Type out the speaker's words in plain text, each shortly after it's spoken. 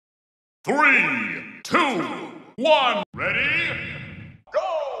3, 2, 1, ready?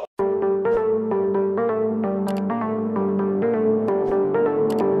 Go!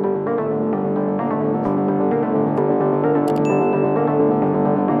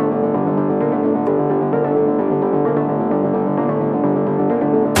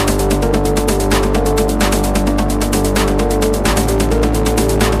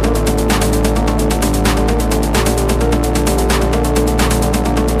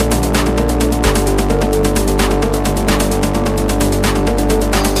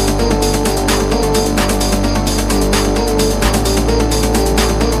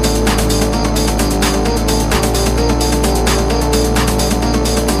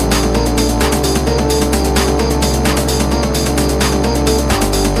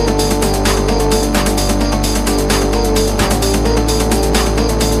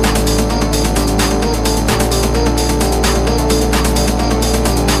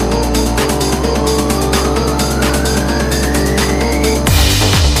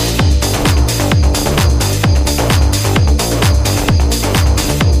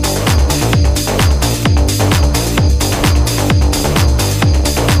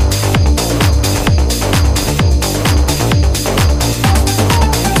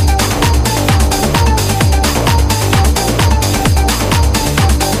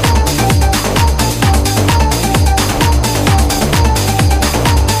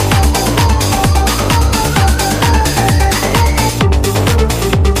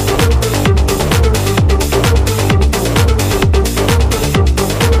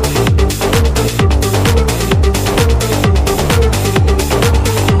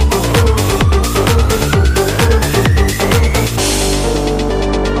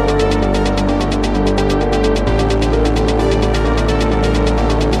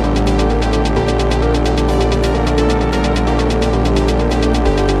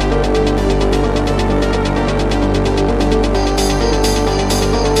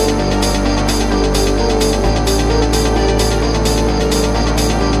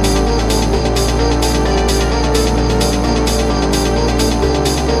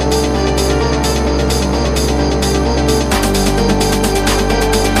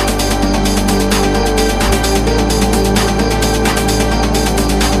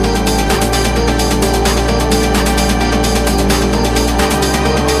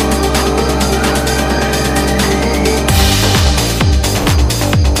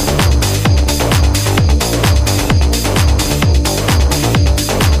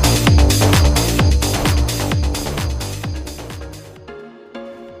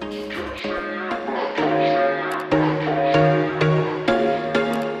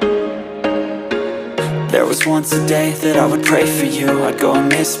 There was once a day that I would pray for you. I'd go and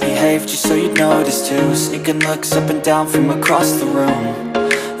misbehave just so you'd notice too. Sneaking looks up and down from across the room.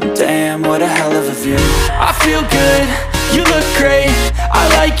 And damn, what a hell of a view. I feel good, you look great, I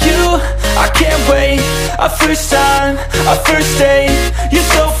like you, I can't wait. A first time, a first date. You're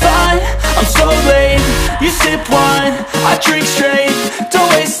so fine, I'm so late. You sip wine, I drink straight. Don't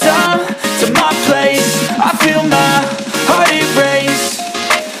waste time to my place. I feel my heart erase.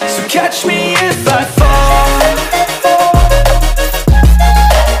 So catch me if I fall.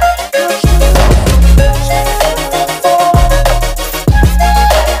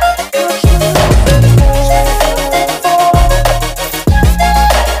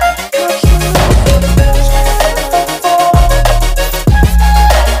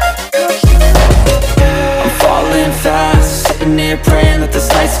 Sitting here praying that this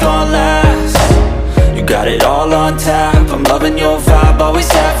night's gonna last. You got it all on tap, I'm loving your vibe,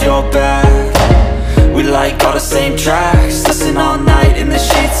 always have your back. We like all the same tracks, listen all night in the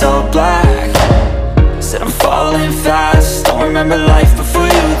sheets all black. Said I'm falling fast, don't remember life before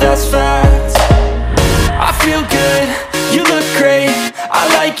you, that's fact. I feel good, you look great, I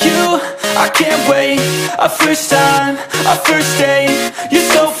like you, I can't wait. A first time, a first date. You're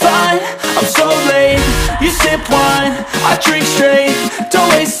so fine, I'm so late. You sip wine, I drink straight.